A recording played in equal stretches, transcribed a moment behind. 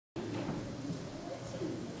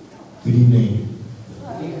Good evening.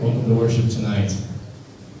 Welcome to worship tonight.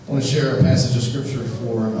 I want to share a passage of scripture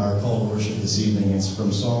for our call to worship this evening. It's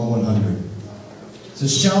from Psalm 100. It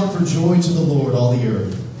says, "Shout for joy to the Lord, all the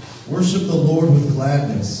earth. Worship the Lord with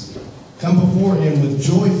gladness. Come before him with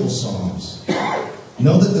joyful songs.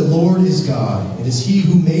 Know that the Lord is God. It is he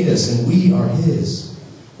who made us, and we are his.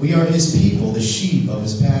 We are his people, the sheep of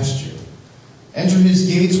his pasture. Enter his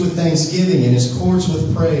gates with thanksgiving and his courts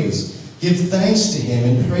with praise. Give thanks to him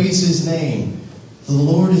and praise his name. For the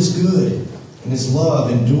Lord is good, and his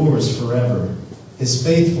love endures forever. His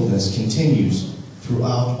faithfulness continues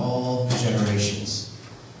throughout all generations."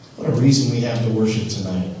 What a reason we have to worship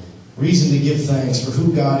tonight. Reason to give thanks for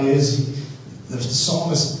who God is. The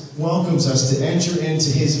psalmist welcomes us to enter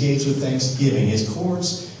into his gates with thanksgiving, his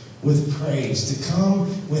courts with praise, to come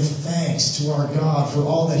with thanks to our God for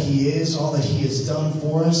all that he is, all that he has done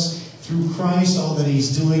for us through Christ, all that he's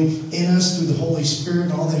doing in us through the Holy Spirit,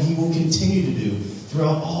 and all that he will continue to do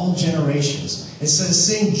throughout all generations. It says,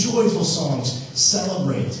 sing joyful songs,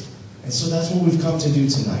 celebrate. And so that's what we've come to do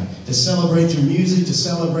tonight, to celebrate through music, to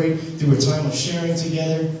celebrate through a time of sharing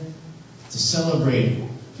together, to celebrate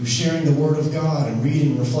through sharing the Word of God and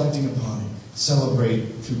reading and reflecting upon it,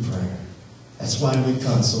 celebrate through prayer. That's why we've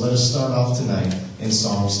come. So let us start off tonight in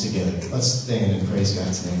songs together. Let's stand and praise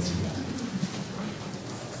God's name together.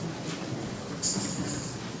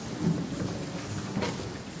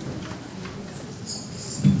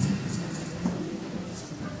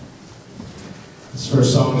 This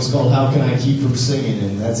first song is called "How Can I Keep From Singing?"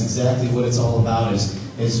 And that's exactly what it's all about, is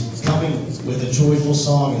coming with a joyful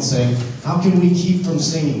song and saying, how can we keep from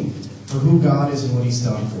singing for who God is and what he's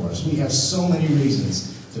done for us? We have so many reasons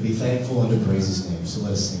to be thankful and to praise his name. So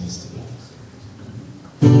let us sing this together.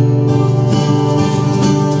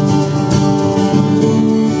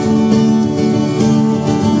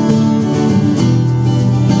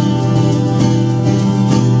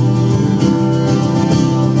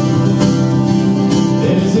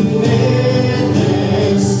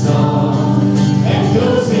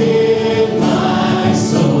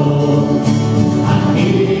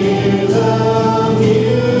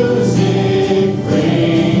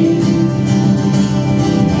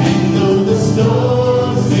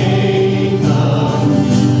 Storms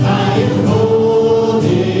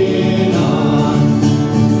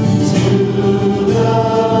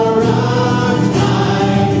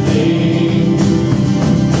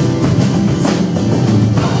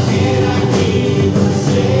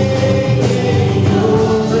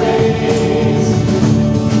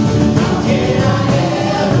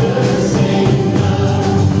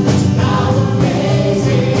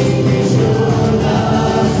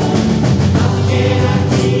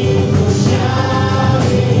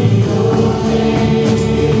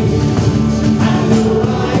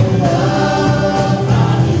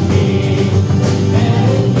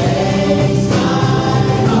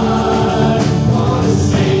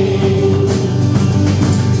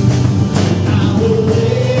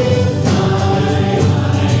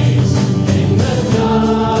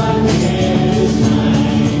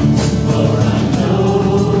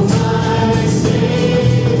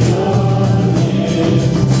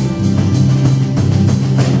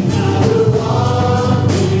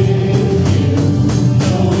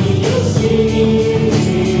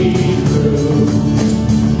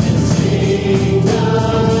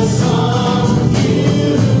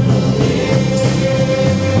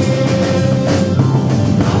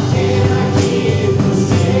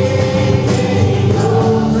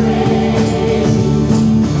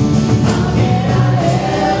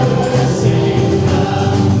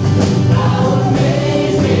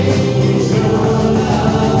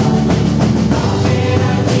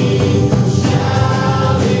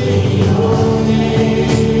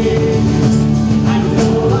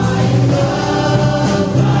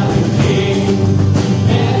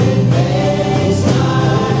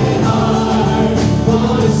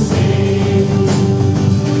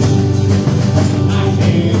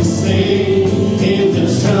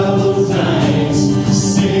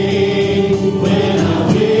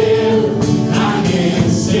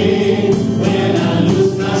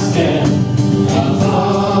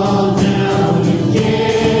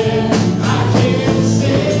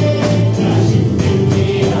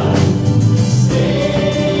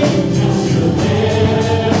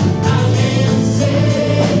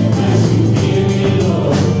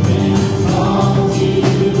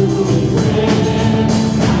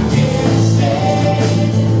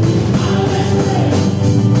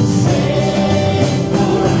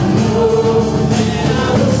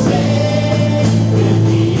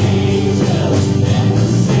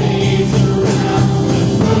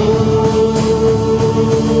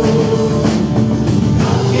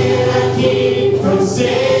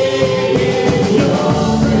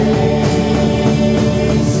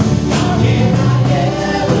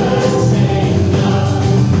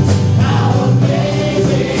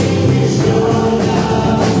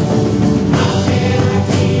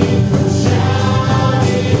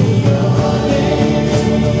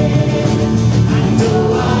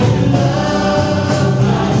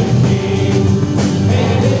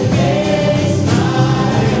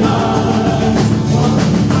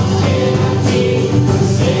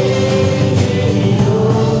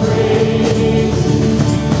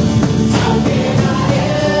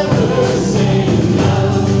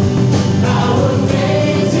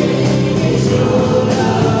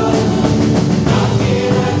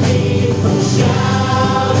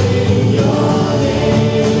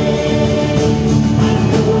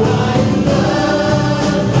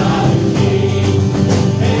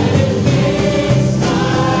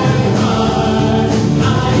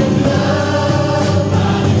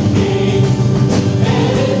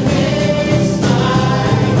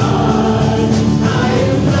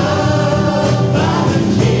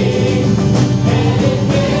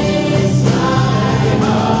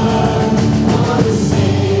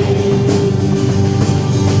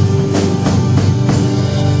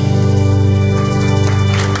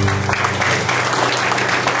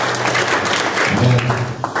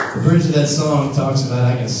bridge of that song talks about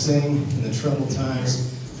I can sing in the troubled times.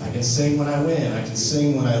 I can sing when I win. I can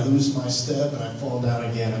sing when I lose my step and I fall down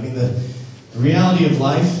again. I mean, the reality of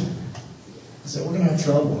life is that we're going to have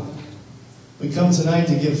trouble. We come tonight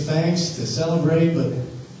to give thanks, to celebrate, but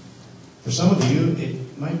for some of you,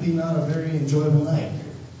 it might be not a very enjoyable night.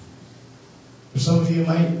 For some of you, it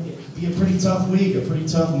might be a pretty tough week, a pretty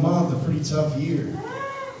tough month, a pretty tough year.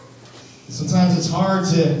 Sometimes it's hard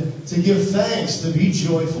to give thanks, to be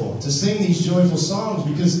joyful, to sing these joyful songs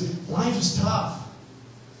because life is tough.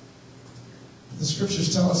 The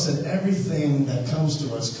scriptures tell us that everything that comes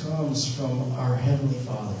to us comes from our Heavenly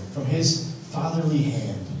Father, from His fatherly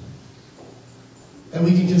hand. And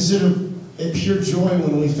we can consider it pure joy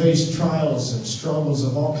when we face trials and struggles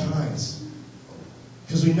of all kinds.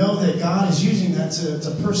 Because we know that God is using that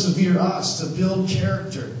to persevere us, to build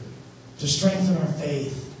character, to strengthen our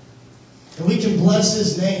faith. And we can bless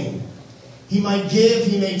His name. He might give,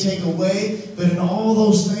 He may take away, but in all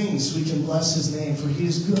those things we can bless His name, for He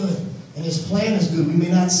is good. And His plan is good. We may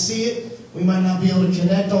not see it. We might not be able to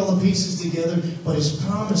connect all the pieces together, but His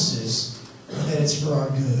promises are that it's for our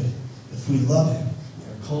good. If we love Him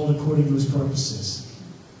and are called according to His purposes.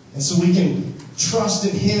 And so we can trust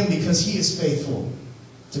in Him because He is faithful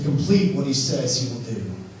to complete what He says He will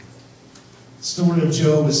do. The story of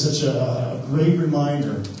Job is such a great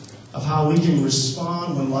reminder of how we can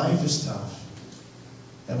respond when life is tough.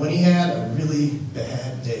 And when he had a really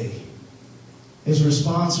bad day, his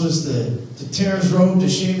response was to tear his robe, to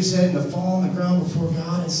shave his head, and to fall on the ground before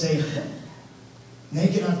God and say,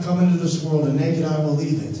 naked I've come into this world, and naked I will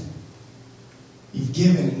leave it. You've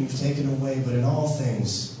given and you've taken away, but in all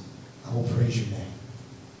things I will praise your name.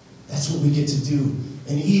 That's what we get to do.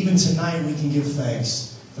 And even tonight we can give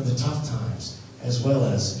thanks for the tough times as well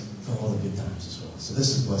as for all the good times as well. So this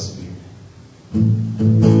is Blessed Be Your Name.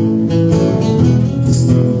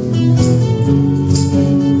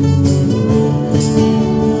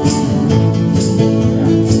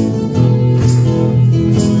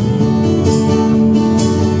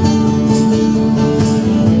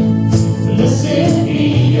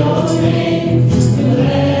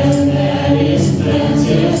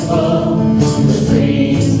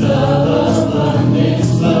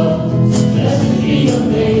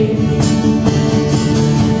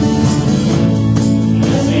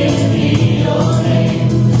 Blessed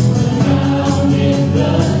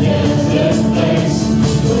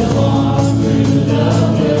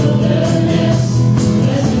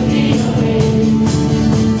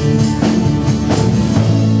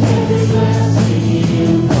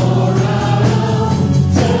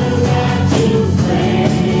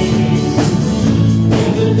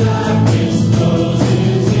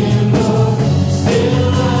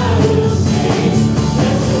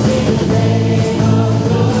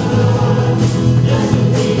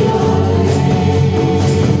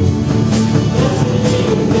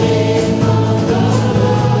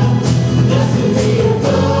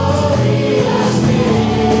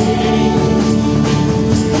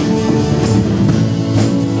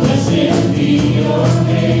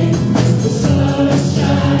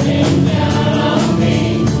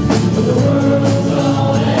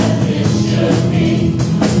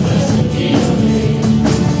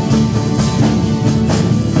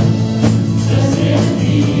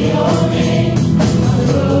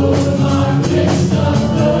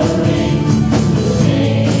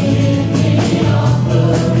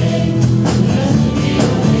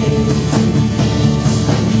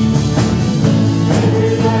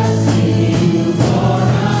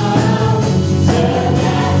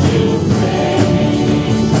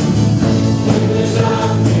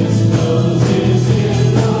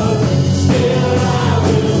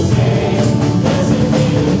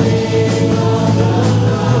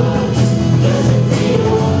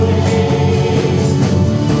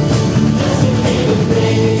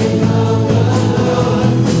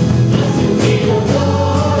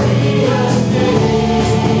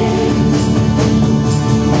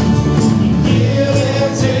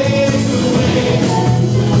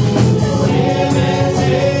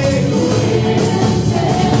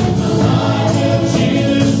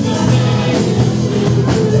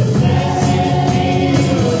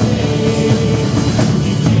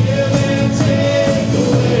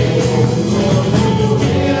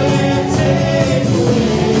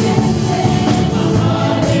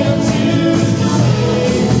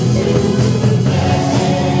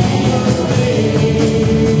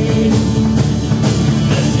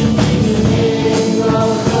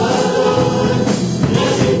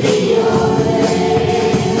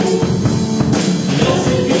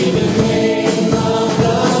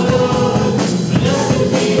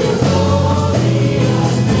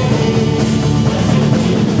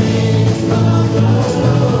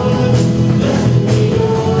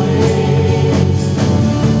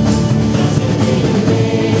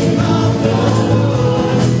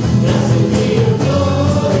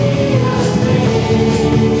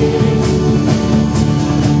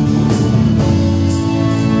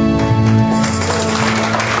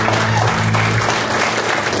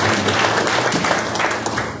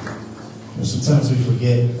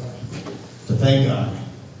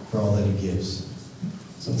for all that he gives.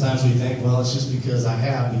 Sometimes we think, well, it's just because I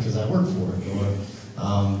have, because I work for it,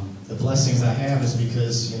 or the blessings I have is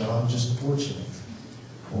because, I'm just fortunate,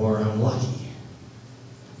 or I'm lucky.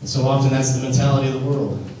 And so often that's the mentality of the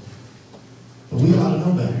world. But we ought to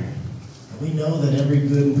know better. We know that every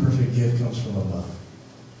good and perfect gift comes from above.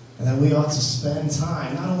 And that we ought to spend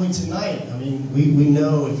time, not only tonight. We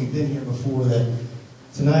know, if you've been here before, that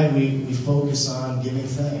tonight we focus on giving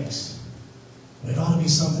thanks. But it ought to be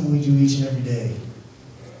something we do each and every day.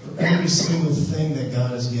 For every single thing that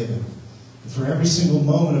God has given. And for every single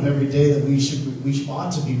moment of every day that we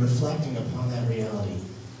ought to be reflecting upon that reality.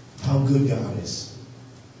 Of how good God is.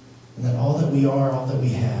 And that all that we are, all that we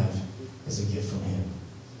have, is a gift from him.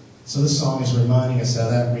 So this song is reminding us of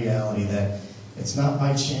that reality, that it's not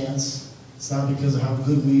by chance, it's not because of how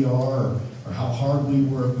good we are or how hard we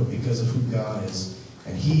work, but because of who God is.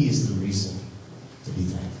 And he is the reason to be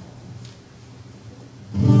thankful.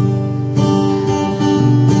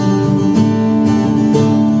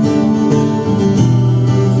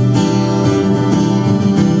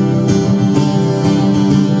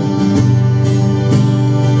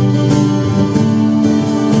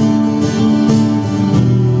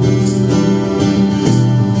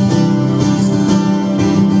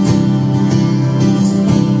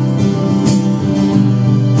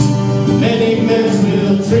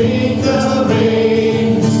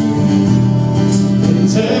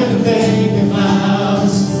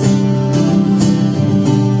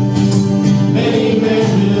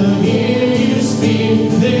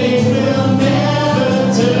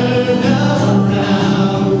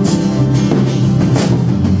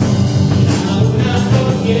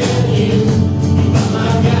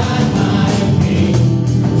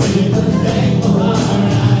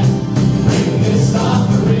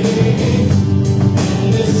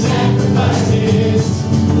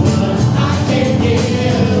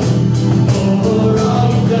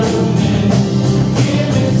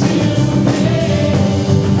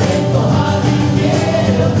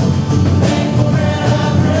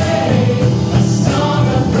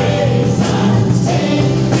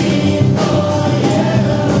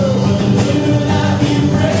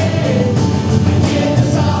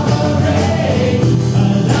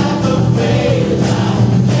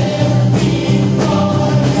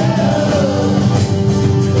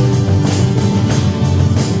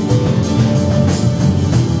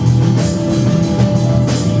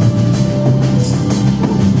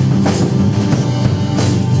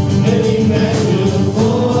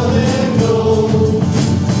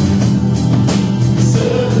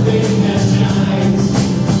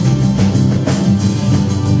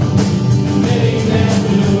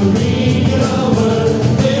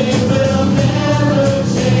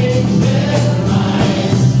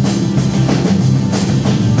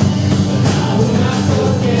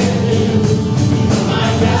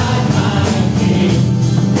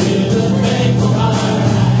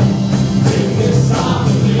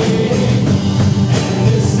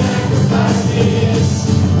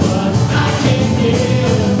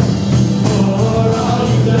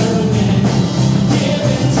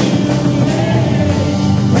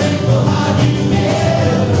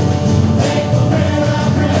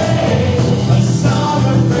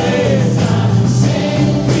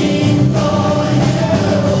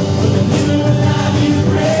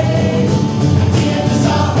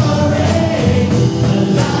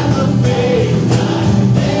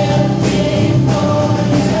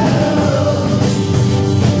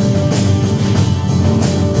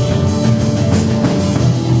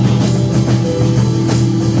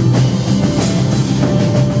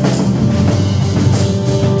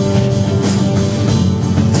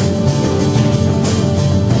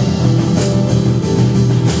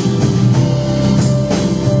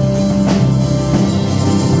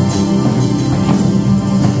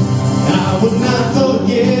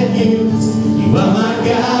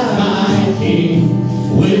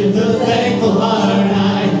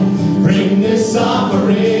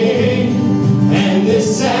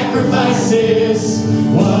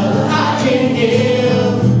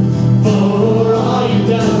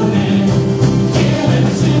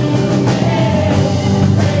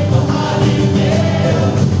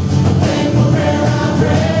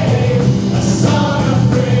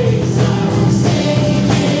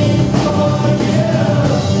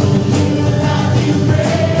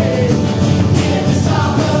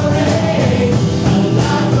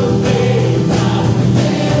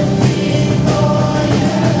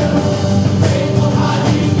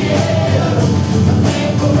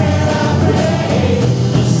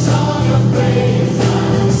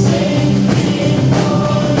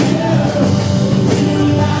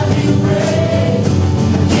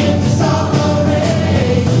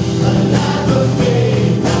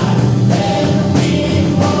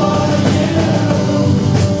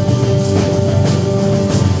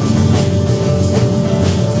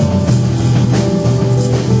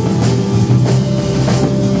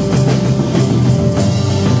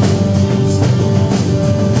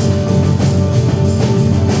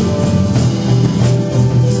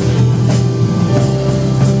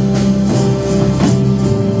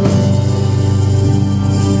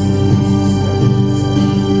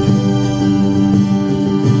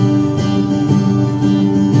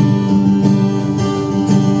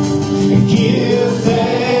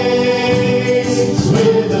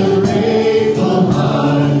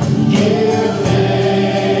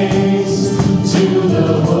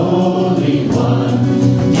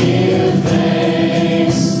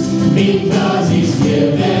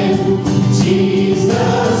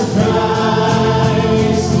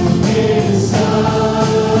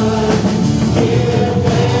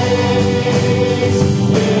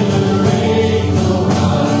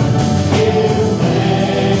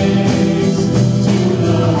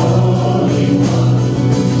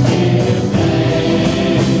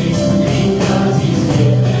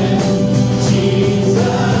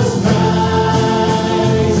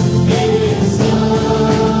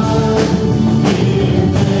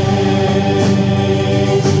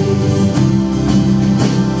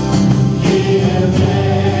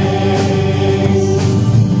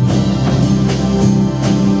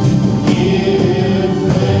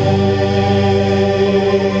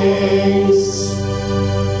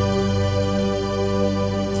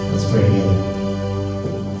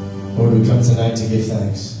 come tonight to give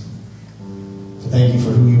thanks. To thank you for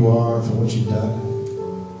who you are and for what you've done.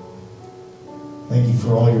 Thank you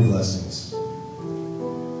for all your blessings.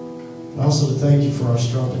 And also to thank you for our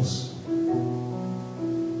struggles.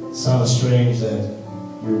 It sounds strange that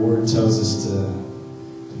your word tells us to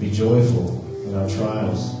be joyful in our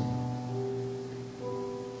trials.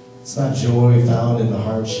 It's not joy found in the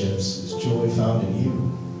hardships. It's joy found in you.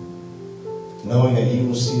 Knowing that you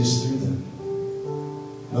will see us through them.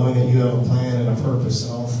 Knowing that you have a plan and a purpose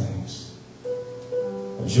in all things.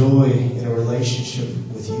 A joy in a relationship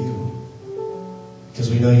with you. Because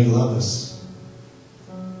we know you love us.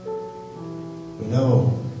 We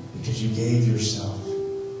know because you gave yourself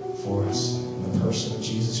for us in the person of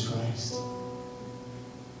Jesus Christ.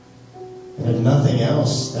 And if nothing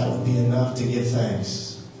else, that would be enough to give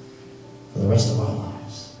thanks for the rest of our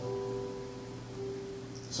lives.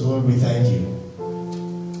 So Lord, we thank you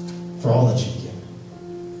for all that you've given.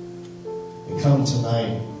 We come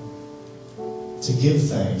tonight to give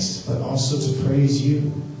thanks, but also to praise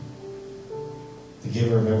you, the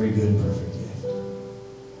giver of every good and perfect gift.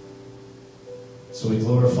 So we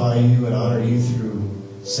glorify you and honor you through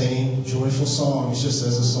singing joyful songs, just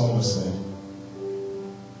as the psalmist said.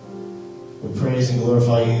 We praise and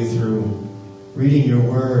glorify you through reading your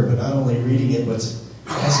word, but not only reading it, but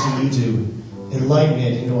asking you to enlighten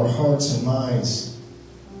it into our hearts and minds,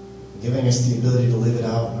 giving us the ability to live it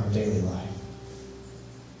out in our daily life.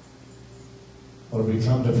 Lord, we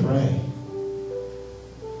come to pray.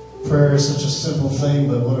 Prayer is such a simple thing,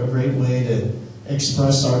 but what a great way to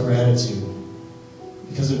express our gratitude.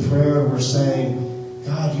 Because in prayer we're saying,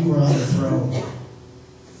 God, you are on the throne.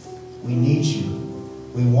 We need you.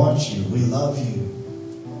 We want you. We love you.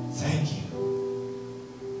 Thank you.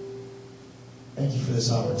 Thank you for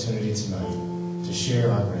this opportunity tonight to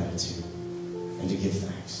share our gratitude and to give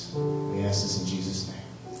thanks. We ask this in Jesus' name.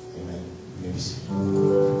 Amen. You may be seated.